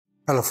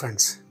Hello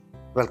friends,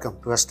 welcome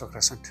to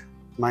Astrophotography.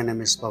 My name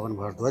is Pavan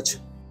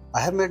Bharadwaj. I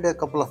have made a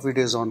couple of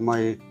videos on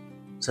my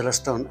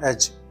Celestron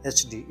Edge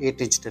HD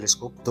 8-inch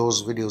telescope.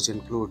 Those videos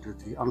include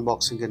the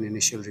unboxing and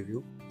initial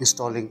review,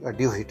 installing a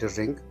dew heater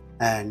ring,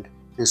 and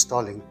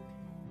installing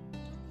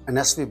an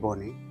SV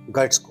Boni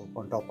guide scope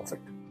on top of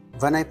it.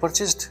 When I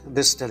purchased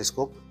this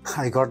telescope,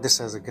 I got this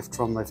as a gift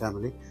from my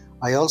family.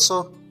 I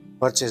also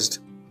purchased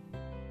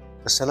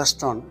a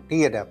Celestron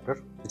T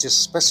adapter, which is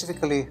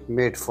specifically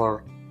made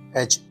for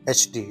Edge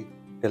HD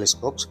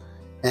telescopes,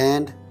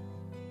 and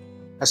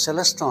a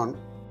Celestron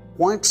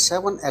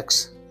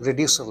 0.7x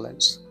reducer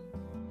lens,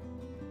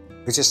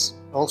 which is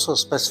also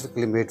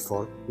specifically made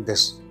for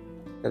this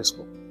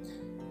telescope.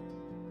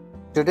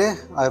 Today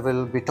I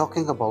will be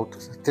talking about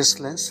this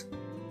lens,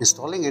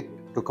 installing it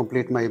to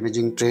complete my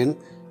imaging train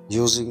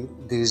using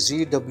the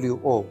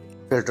ZWO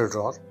Filter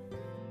Drawer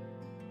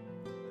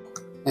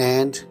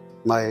and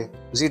my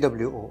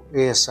ZWO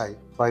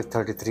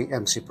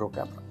ASIIR Pro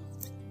Camera.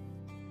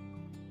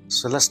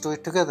 So let's do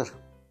it together.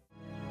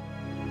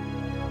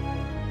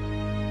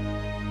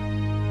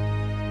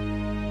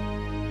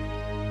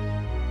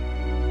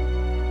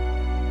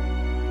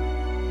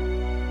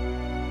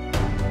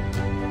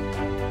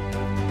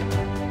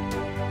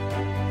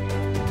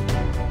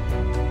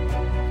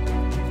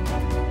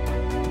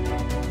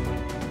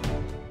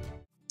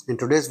 In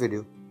today's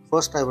video,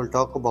 first I will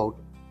talk about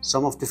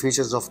some of the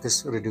features of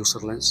this reducer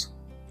lens.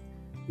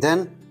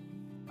 Then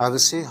I will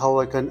see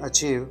how I can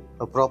achieve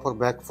a proper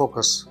back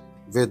focus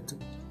with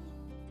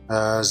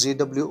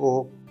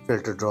ZWO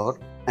Filter Drawer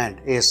and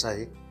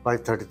ASIIR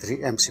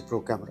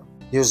Pro Camera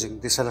using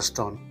the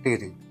Celestron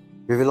T-ring.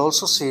 We will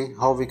also see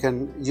how we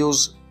can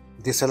use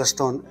the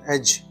Celestron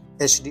Edge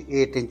HD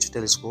 8-inch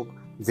telescope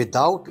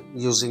without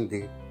using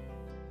the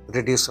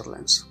reducer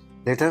lens.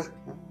 Later,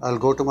 I'll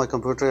go to my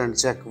computer and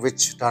check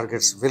which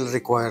targets will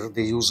require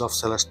the use of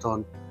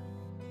Celestron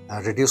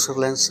reducer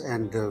lens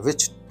and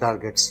which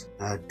targets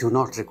do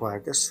not require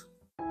this.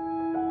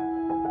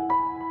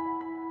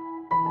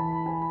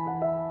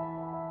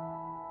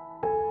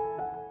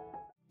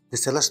 The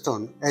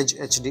Celestron Edge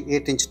HD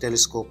 8-inch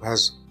telescope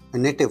has a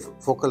native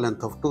focal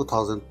length of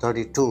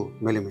 2032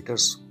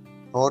 mm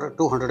or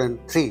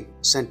 203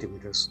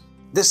 cm.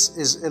 This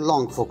is a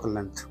long focal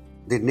length.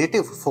 The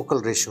native focal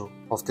ratio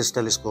of this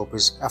telescope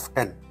is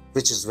f10,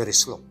 which is very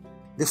slow.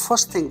 The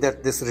first thing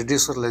that this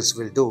reducer lens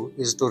will do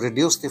is to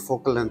reduce the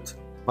focal length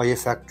by a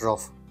factor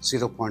of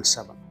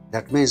 0.7.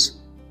 That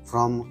means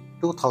from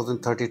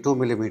 2032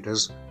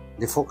 mm,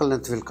 the focal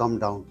length will come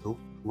down to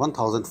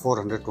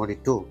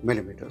 1422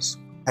 mm.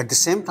 At the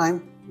same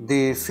time,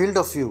 the field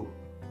of view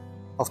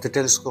of the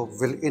telescope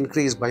will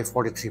increase by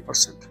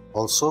 43%.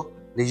 Also,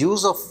 the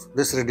use of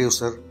this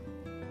reducer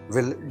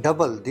will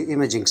double the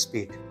imaging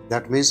speed.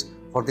 That means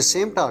for the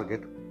same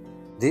target,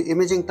 the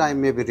imaging time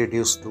may be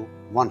reduced to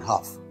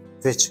 1/2,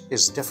 which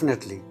is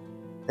definitely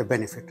a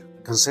benefit,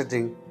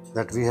 considering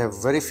that we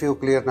have very few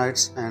clear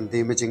nights and the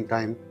imaging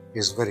time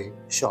is very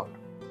short.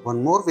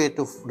 One more way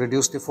to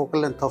reduce the focal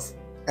length of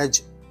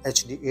Edge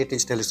HD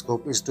 8-inch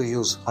telescope is to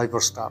use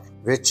Hyperstar,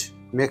 which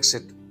makes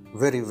it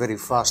very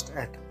fast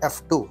at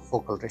f2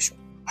 focal ratio.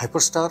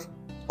 Hyperstar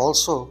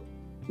also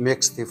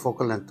makes the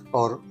focal length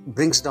or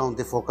brings down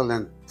the focal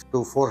length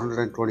to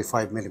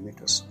 425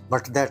 mm,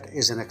 but that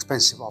is an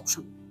expensive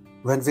option.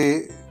 When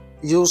we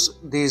use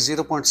the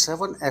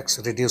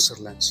 0.7x reducer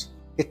lens,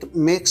 it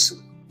makes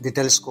the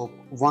telescope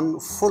one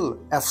full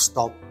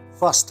f-stop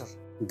faster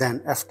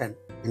than f10.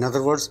 In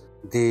other words,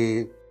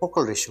 the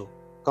focal ratio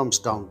comes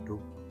down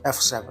to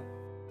f7.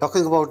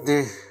 Talking about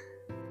the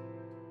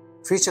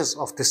features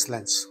of this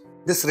lens.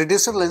 This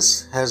reducer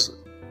lens has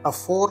a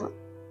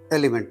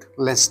 4-element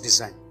lens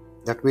design.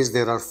 That means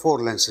there are 4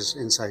 lenses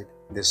inside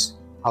this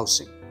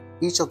housing.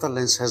 Each of the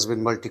lens has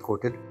been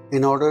multi-coated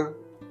in order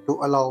to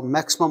allow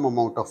maximum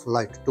amount of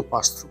light to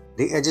pass through.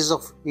 The edges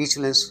of each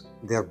lens,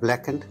 they are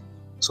blackened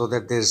so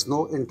that there is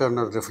no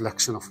internal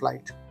reflection of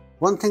light.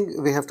 One thing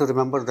we have to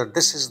remember that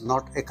this is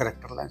not a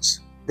corrector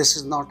lens. This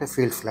is not a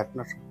field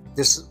flattener.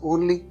 This is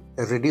only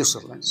a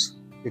reducer lens.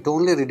 It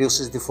only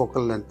reduces the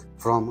focal length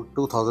from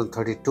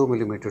 2032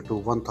 mm to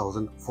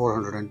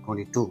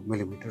 1422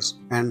 mm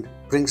and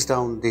brings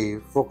down the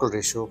focal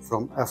ratio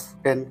from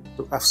f10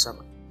 to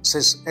f7.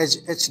 Since Edge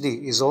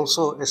HD is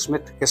also a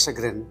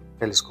Schmidt-Cassegrain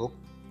telescope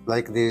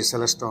like the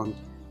Celestron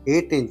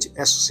 8-inch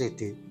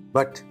SCT,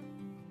 but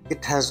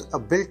it has a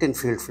built-in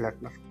field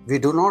flattener. We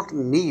do not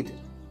need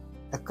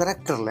a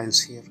corrector lens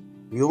here.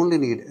 We only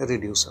need a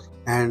reducer,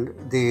 and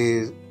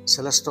the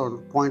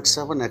Celestron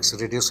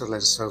 0.7x reducer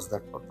lens serves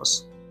that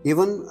purpose.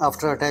 Even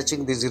after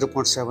attaching the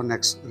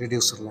 0.7x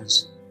reducer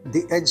lens,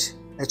 the Edge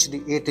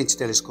HD 8-inch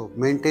telescope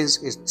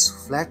maintains its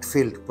flat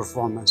field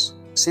performance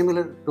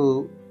similar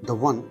to the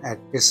one at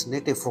its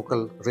native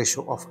focal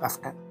ratio of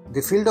f10.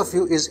 The field of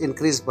view is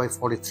increased by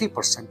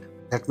 43%.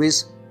 That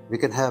means we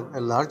can have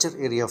a larger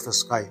area of the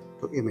sky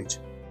to image.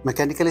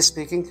 Mechanically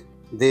speaking,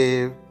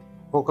 the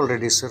focal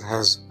reducer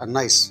has a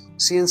nice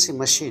CNC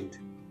machined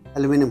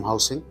aluminum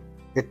housing.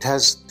 It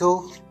has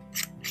 2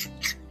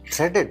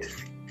 threaded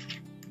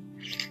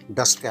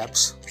dust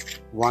caps,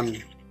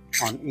 one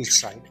on each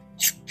side.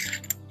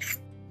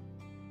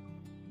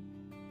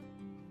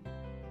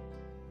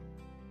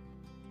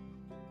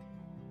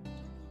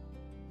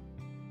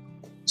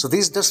 So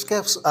these dust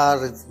caps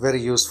are very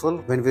useful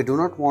when we do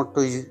not want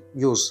to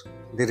use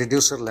the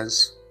reducer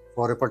lens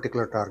for a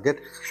particular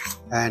target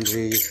and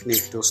we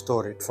need to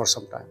store it for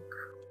some time.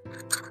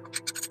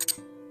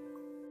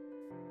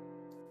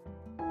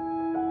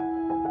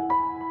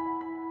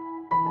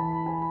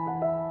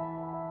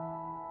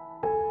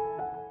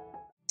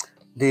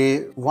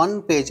 The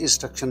one-page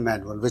instruction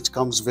manual which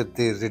comes with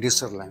the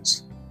reducer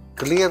lens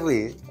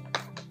clearly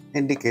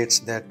indicates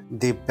that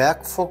the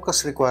back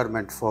focus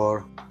requirement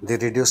for the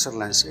reducer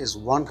lens is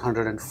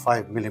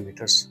 105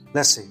 millimeters.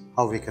 Let's see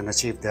how we can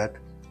achieve that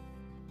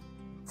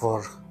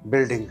for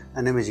building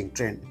an imaging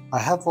train. I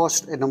have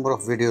watched a number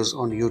of videos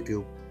on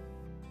YouTube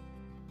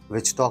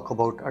which talk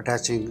about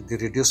attaching the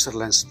reducer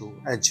lens to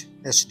Edge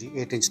HD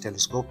 8-inch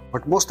telescope,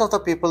 but most of the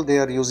people, they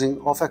are using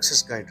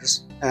off-axis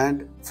guiders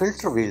and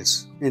filter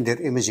wheels in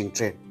their imaging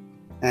train,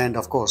 and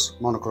of course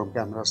monochrome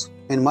cameras.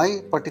 In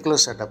my particular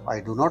setup, I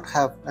do not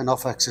have an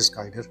off-axis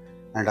guider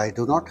and I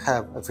do not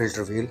have a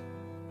filter wheel,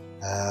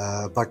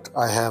 but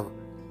I have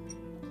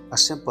a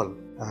simple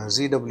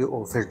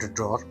ZWO Filter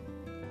Drawer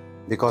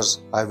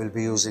because I will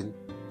be using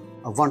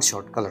a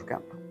one-shot color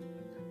camera.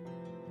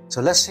 So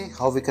let's see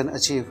how we can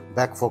achieve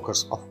back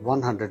focus of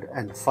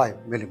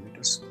 105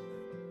 millimeters.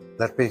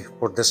 Let me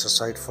put this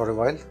aside for a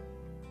while.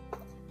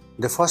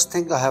 The first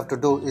thing I have to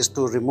do is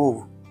to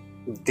remove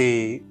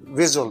the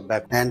visual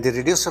back, and the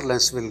reducer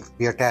lens will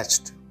be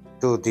attached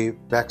to the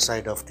back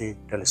side of the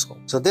telescope.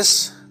 So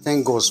this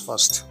thing goes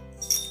first.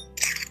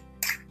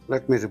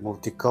 Let me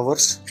remove the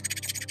covers,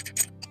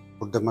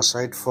 put them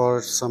aside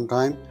for some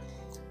time.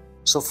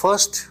 So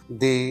first,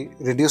 the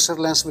reducer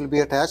lens will be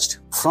attached.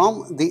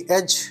 From the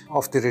edge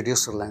of the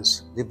reducer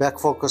lens, the back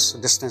focus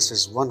distance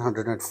is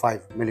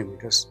 105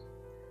 millimeters.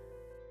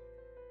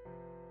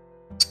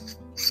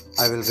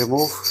 I will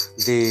remove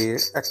the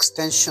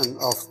extension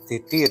of the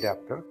T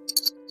adapter.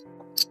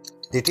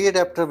 The T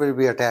adapter will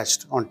be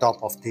attached on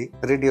top of the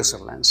reducer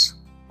lens.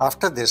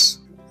 After this,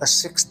 a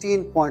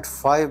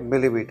 16.5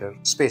 millimeter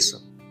spacer.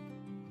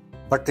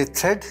 But the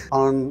thread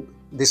on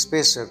the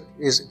spacer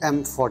is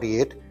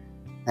M48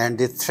 and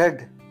the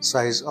thread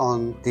size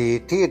on the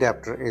T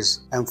adapter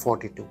is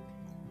M42.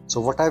 So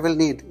what I will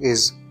need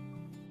is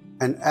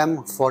an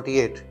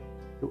M48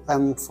 to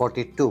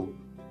M42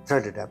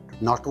 thread adapter,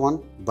 not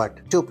one but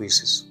two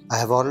pieces. I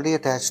have already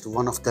attached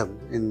one of them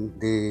in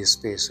the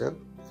spacer.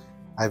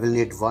 I will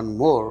need one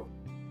more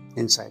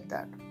inside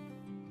that,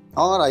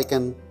 or I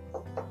can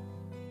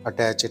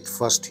attach it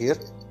first here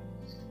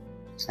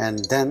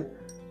and then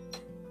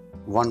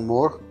one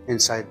more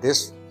inside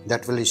this.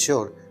 That will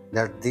ensure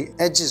that the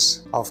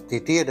edges of the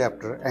T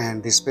adapter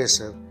and the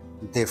spacer,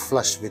 they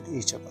flush with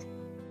each other.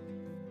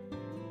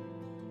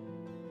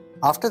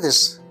 After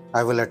this,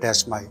 I will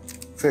attach my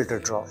filter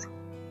drawer.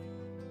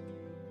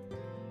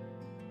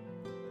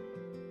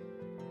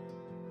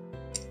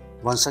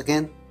 Once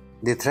again,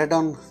 the thread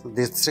on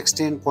the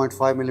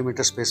 16.5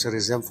 millimeter spacer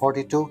is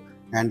M42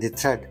 and the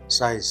thread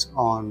size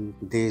on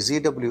the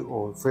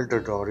ZWO filter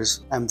drawer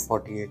is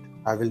M48.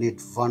 I will need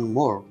one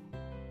more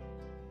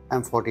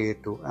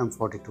M48 to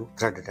M42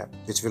 thread adapter,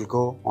 which will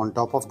go on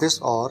top of this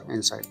or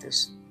inside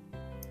this.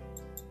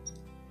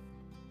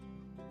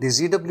 The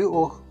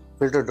ZWO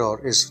filter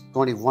drawer is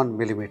 21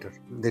 millimeter.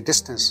 The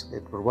distance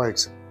it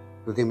provides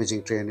to the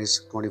imaging train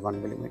is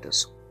 21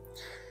 millimeters.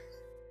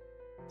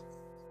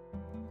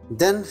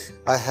 Then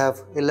I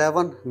have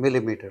 11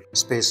 millimeter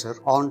spacer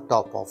on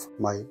top of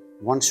my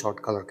one-shot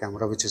color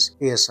camera, which is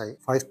ASIAIR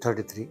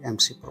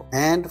Pro.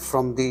 And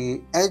from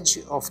the edge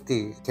of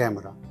the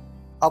camera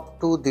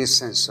up to the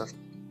sensor,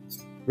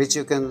 which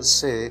you can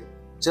say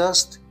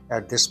just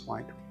at this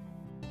point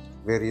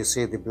where you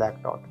see the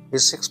black dot,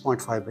 is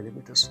 6.5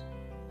 millimeters.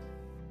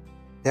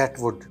 That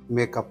would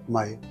make up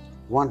my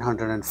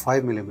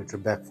 105 millimeter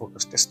back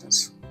focus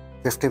distance.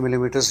 50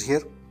 millimeters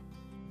here,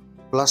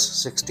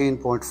 plus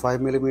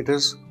 16.5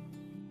 millimeters,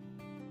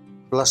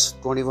 plus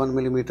 21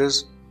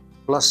 millimeters,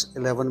 plus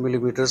 11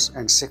 millimeters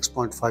and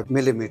 6.5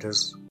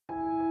 millimeters.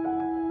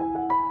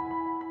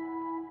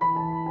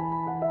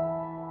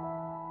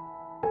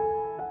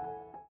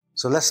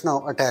 So let's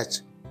now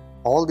attach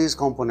all these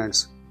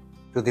components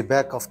to the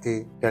back of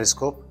the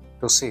telescope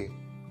to see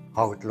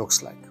how it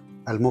looks like.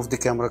 I'll move the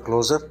camera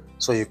closer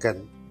so you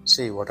can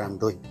see what I'm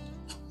doing.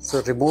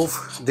 So remove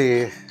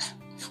the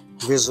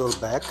visual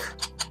back.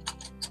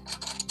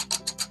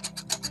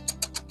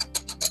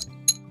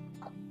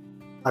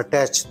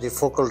 Attach the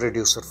focal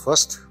reducer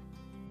first.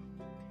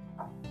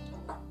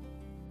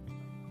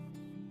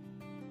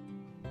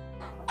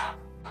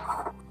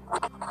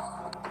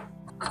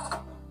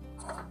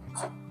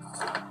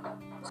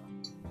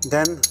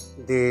 Then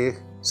the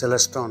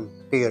Celestron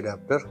T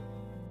adapter.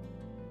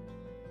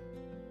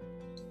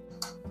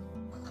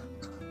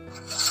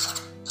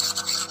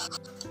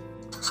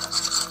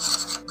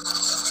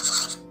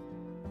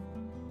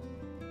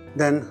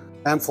 Then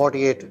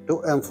M48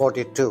 to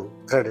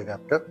M42 thread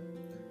adapter.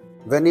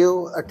 When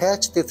you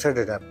attach the thread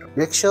adapter,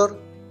 make sure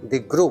the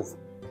groove,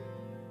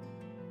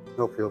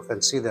 hope you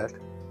can see that,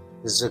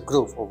 is a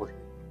groove over here.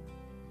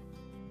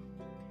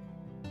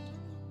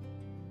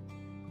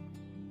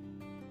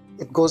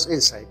 It goes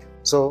inside,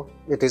 so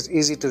it is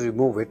easy to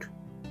remove it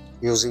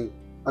using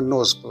a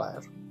nose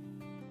plier.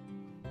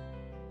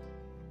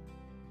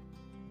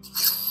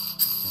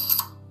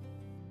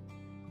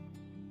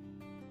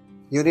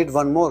 You need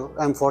one more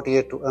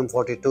M48 to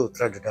M42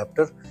 thread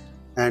adapter,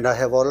 and I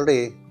have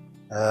already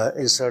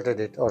inserted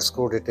it or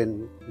screwed it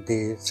in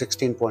the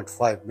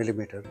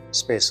 16.5mm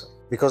spacer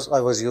because I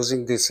was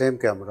using the same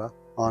camera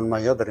on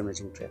my other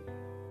imaging train.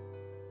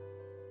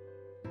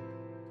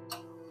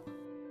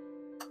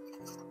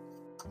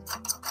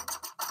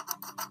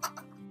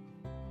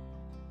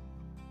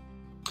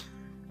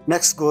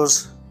 Next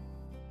goes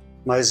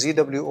my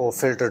ZWO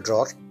filter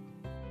drawer.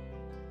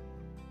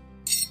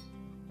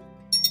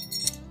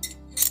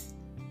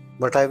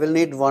 But I will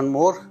need one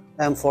more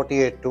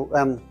M48 to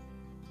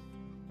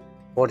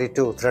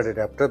M42 thread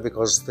adapter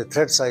because the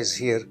thread size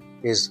here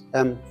is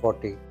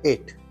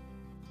M48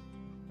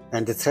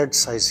 and the thread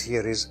size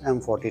here is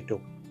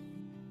M42.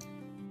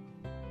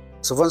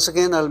 So once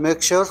again I'll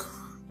make sure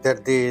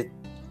that the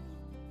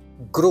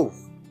groove,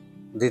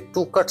 the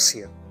two cuts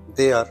here,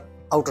 they are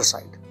outer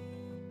side.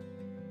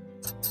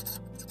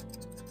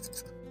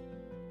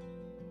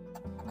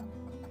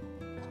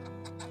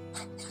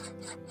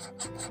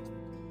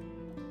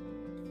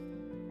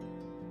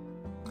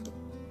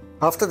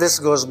 After this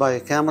goes my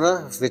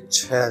camera,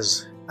 which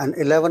has an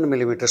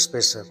 11mm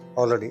spacer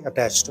already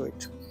attached to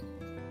it.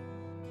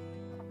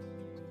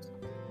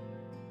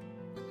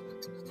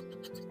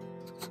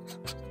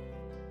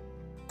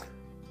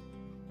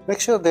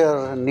 Make sure they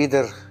are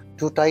neither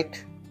too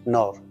tight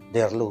nor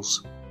they are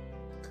loose.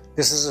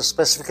 This is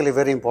specifically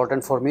very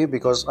important for me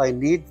because I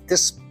need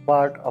this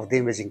part of the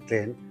imaging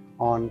train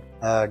on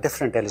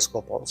different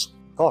telescope also.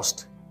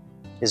 Cost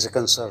is a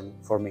concern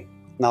for me.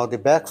 Now the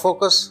back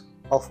focus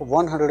of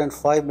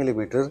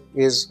 105mm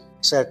is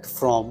set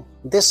from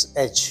this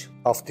edge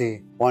of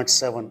the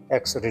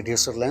 0.7x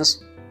reducer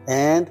lens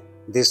and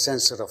the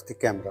sensor of the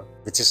camera,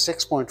 which is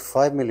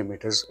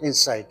 6.5mm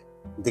inside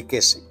the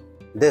casing.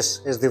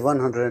 This is the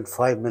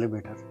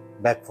 105mm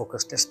back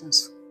focus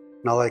distance.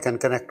 Now I can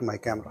connect my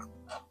camera.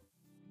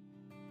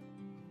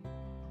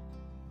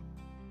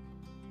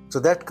 So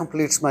that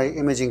completes my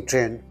imaging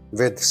train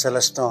with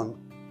Celestron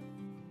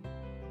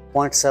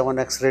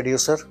 0.7x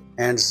reducer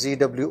and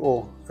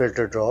ZWO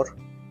filter drawer,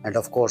 and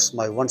of course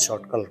my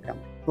one-shot color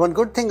camera. One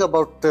good thing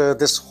about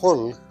this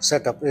whole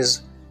setup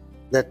is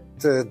that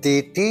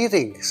the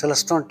T-ring,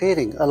 Celestron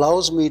T-ring,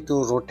 allows me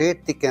to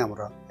rotate the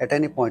camera at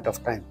any point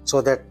of time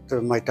so that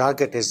my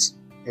target is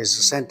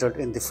centered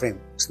in the frame.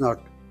 It's not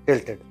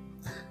tilted.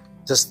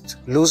 Just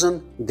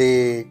loosen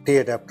the T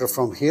adapter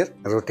from here,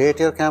 rotate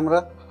your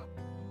camera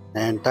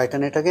and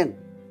tighten it again.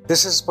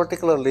 This is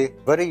particularly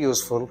very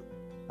useful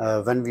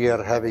when we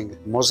are having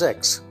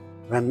mosaics,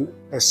 when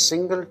a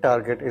single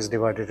target is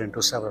divided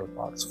into several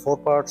parts, 4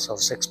 parts or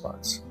 6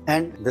 parts.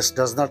 And this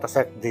does not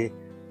affect the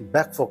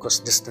back focus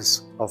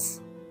distance of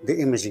the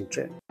imaging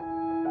train.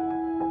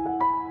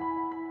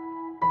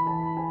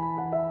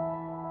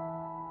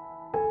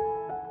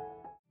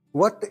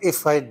 What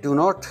if I do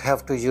not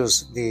have to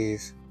use the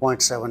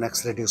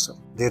 0.7x reducer?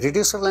 The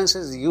reducer lens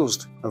is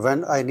used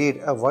when I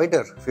need a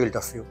wider field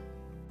of view,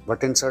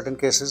 but in certain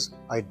cases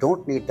I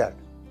don't need that.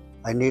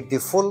 I need the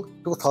full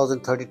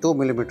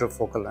 2032mm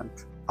focal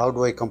length. How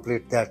do I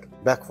complete that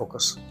back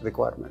focus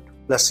requirement?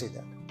 Let's see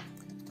that.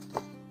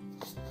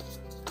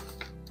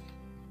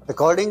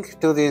 According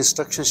to the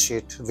instruction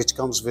sheet which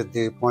comes with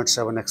the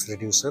 0.7x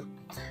reducer,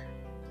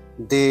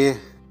 the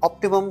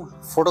optimum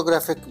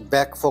photographic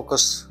back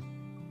focus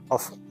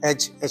of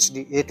Edge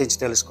HD 8-inch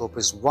telescope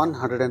is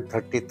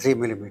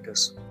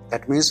 133mm.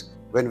 That means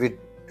when we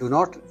do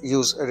not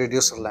use a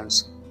reducer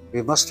lens,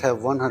 we must have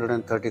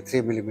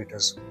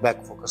 133mm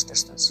back focus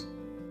distance.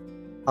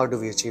 How do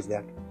we achieve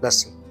that? Let's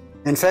see.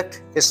 In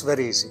fact, it's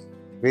very easy.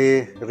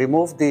 We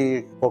remove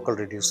the focal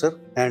reducer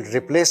and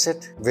replace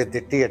it with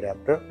the T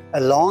adapter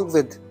along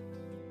with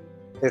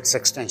its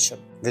extension,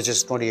 which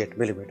is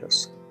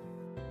 28mm.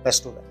 Let's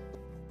do that.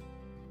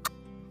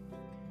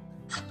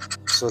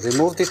 So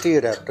remove the T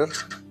adapter,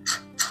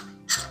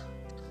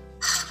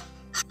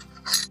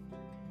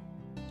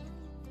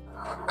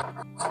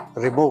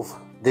 remove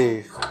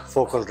the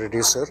focal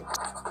reducer,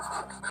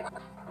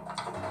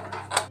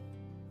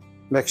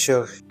 make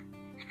sure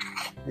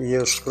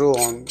you screw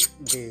on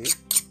the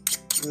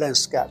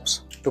lens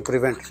caps to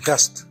prevent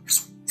dust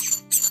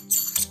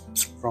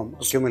from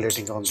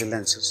accumulating on the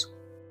lenses.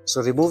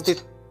 So remove the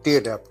T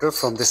adapter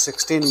from the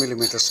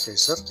 16mm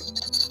spacer,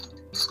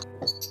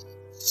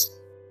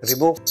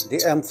 remove the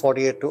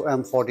M48 to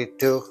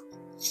M42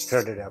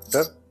 thread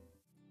adapter,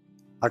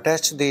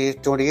 attach the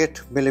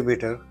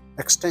 28mm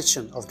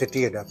extension of the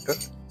T adapter,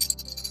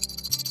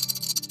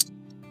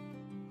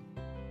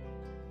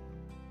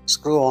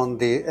 screw on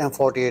the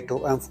M48 to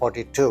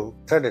M42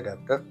 thread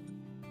adapter,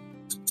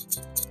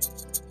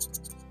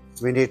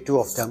 we need 2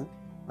 of them,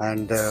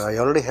 and I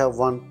already have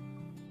one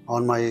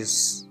on my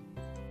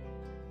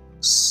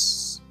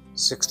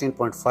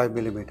 16.5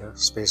 millimeter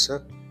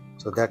spacer,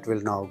 so that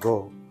will now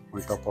go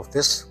on top of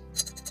this,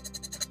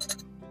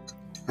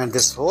 and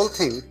this whole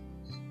thing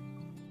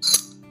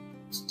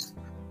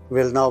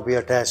will now be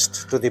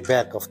attached to the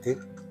back of the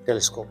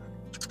telescope.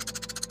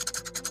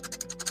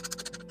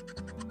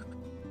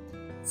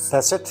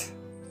 That's it.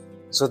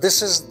 So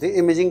this is the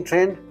imaging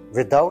train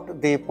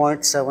without the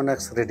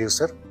 0.7x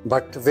reducer,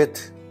 but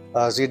with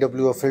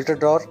ZWO Filter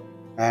Drawer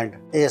and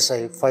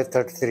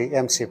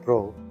ASI533MC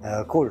Pro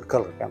cooled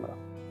color camera.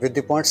 With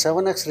the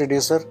 0.7x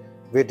reducer,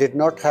 we did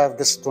not have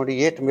this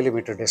 28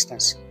 millimeter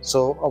distance,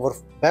 so our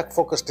back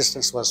focus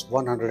distance was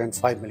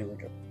 105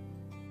 millimeter.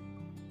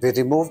 We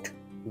removed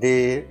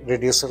the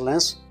reducer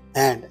lens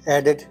and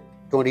added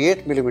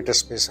 28 millimeter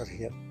spacer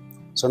here.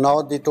 So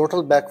now the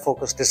total back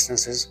focus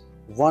distance is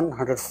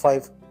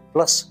 105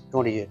 plus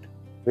 28,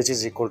 which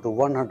is equal to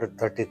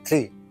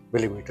 133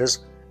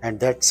 millimeters, and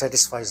that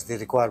satisfies the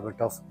requirement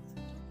of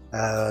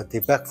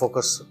the back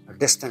focus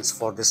distance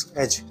for this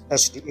Edge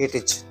HD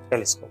 8-inch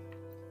telescope.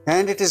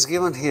 And it is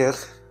given here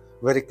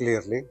very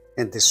clearly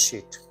in this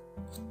sheet.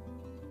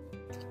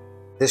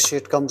 This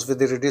sheet comes with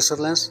the reducer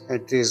lens,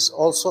 and it is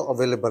also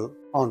available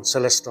on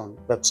Celestron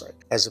website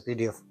as a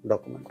PDF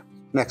document.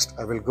 Next,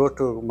 I will go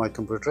to my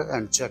computer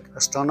and check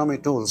Astronomy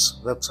Tools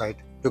website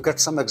to get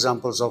some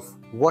examples of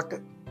what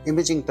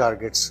imaging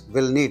targets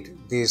will need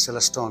the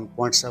Celestron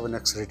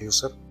 0.7x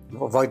reducer,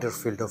 a wider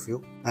field of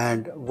view,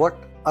 and what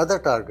other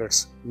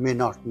targets may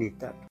not need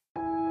that.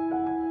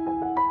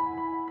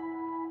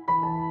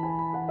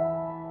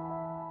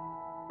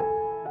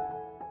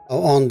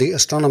 On the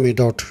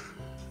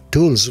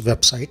astronomy.tools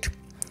website,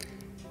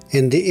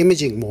 in the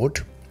imaging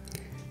mode,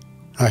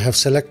 I have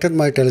selected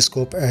my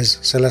telescope as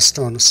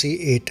Celestron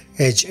C8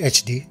 Edge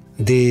HD.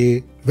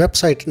 The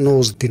website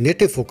knows the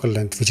native focal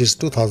length, which is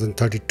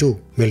 2032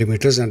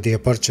 millimeters, and the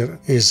aperture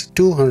is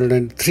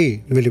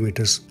 203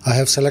 millimeters. I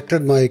have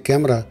selected my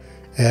camera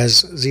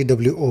as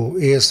ZWO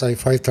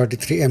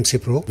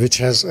ASI533MC Pro, which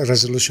has a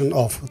resolution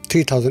of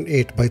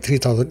 3008 by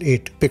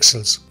 3008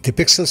 pixels. The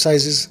pixel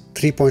size is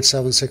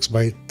 3.76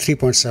 by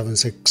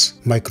 3.76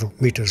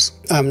 micrometers.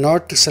 I am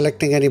not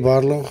selecting any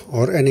Barlow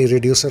or any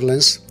reducer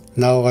lens.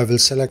 Now I will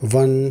select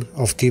one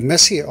of the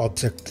Messier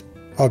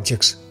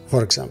objects,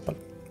 for example.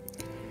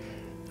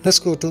 Let's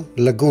go to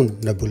Lagoon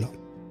Nebula.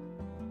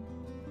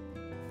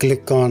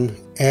 Click on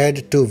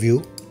Add to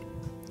View,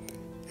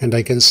 and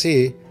I can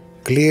see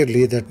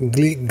clearly that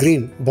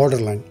green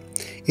borderline.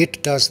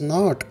 It does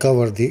not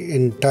cover the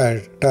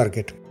entire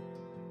target.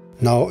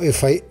 Now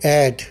if I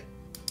add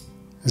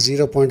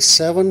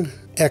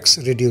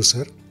 0.7x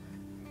reducer,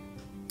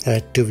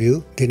 add to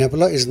view, the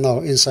nebula is now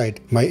inside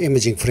my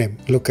imaging frame.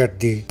 Look at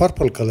the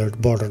purple colored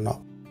border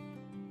now.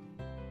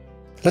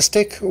 Let's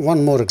take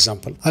one more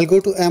example. I'll go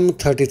to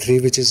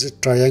M33, which is a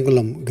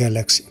triangulum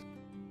galaxy.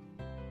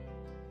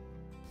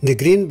 The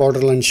green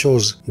borderline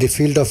shows the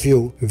field of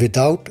view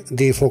without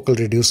the focal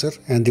reducer,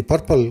 and the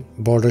purple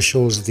border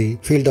shows the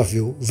field of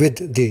view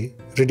with the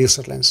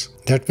reducer lens.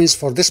 That means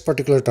for this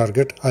particular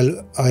target,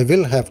 I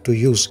will have to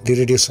use the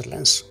reducer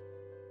lens.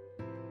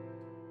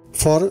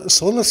 For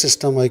solar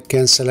system, I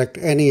can select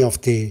any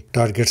of the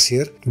targets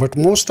here, but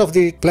most of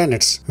the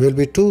planets will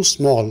be too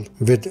small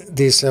with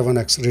the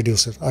 7x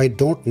reducer. I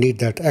don't need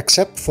that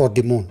except for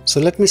the moon. So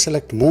let me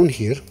select moon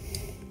here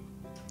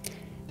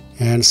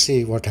and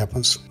see what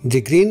happens.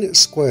 The green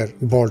square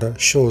border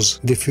shows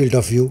the field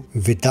of view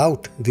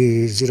without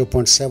the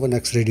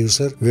 0.7x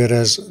reducer,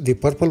 whereas the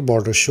purple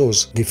border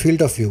shows the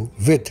field of view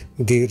with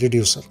the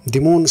reducer.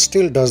 The moon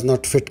still does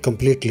not fit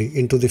completely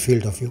into the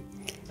field of view.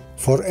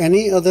 For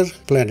any other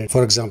planet,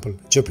 for example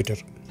Jupiter,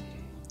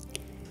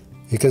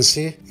 you can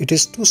see it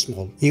is too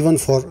small even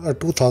for a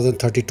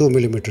 2032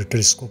 millimeter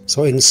telescope.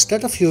 So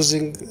instead of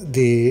using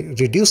the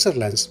reducer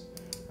lens,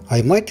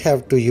 I might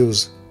have to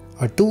use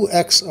a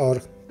 2x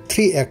or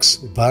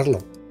 3x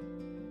Barlow.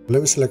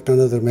 Let me select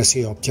another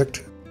Messier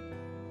object,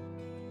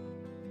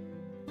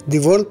 the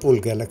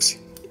Whirlpool galaxy.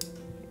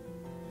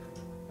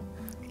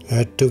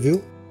 Add to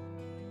view.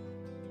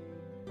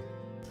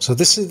 So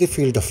this is the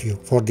field of view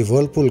for the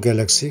Whirlpool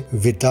galaxy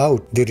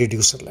without the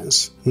reducer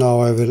lens.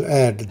 Now I will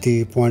add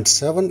the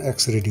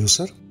 0.7x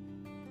reducer.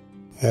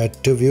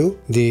 Add to view.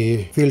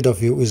 The field of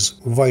view is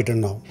wider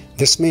now.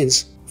 This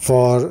means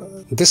for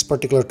this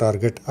particular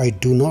target, I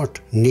do not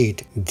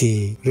need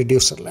the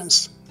reducer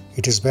lens.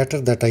 It is better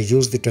that I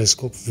use the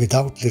telescope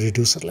without the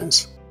reducer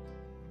lens.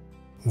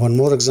 One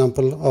more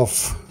example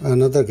of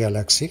another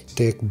galaxy.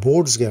 Take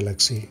Bode's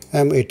galaxy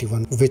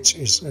M81, which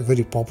is a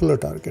very popular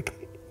target.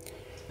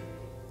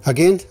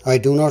 Again, I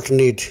do not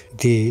need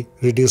the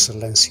reducer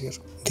lens here.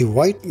 The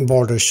white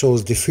border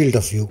shows the field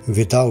of view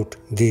without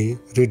the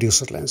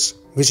reducer lens,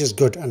 which is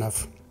good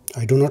enough.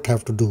 I do not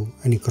have to do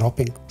any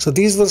cropping. So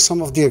these were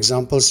some of the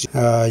examples.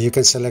 You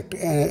can select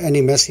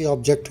any Messier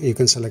object, you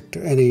can select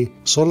any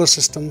solar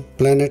system,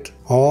 planet,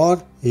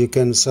 or you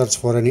can search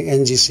for any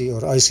NGC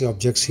or IC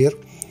objects here.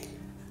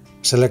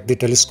 Select the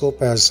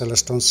telescope as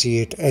Celestron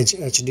C8 Edge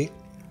HD.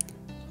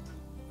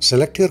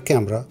 Select your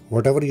camera,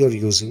 whatever you are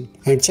using,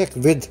 and check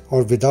with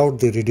or without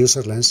the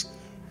reducer lens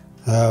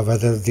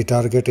whether the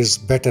target is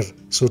better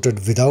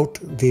suited without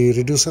the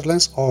reducer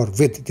lens or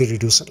with the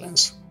reducer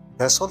lens.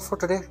 That's all for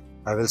today.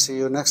 I will see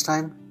you next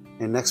time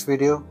in next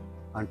video.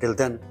 Until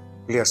then,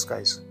 clear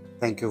skies.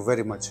 Thank you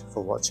very much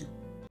for watching.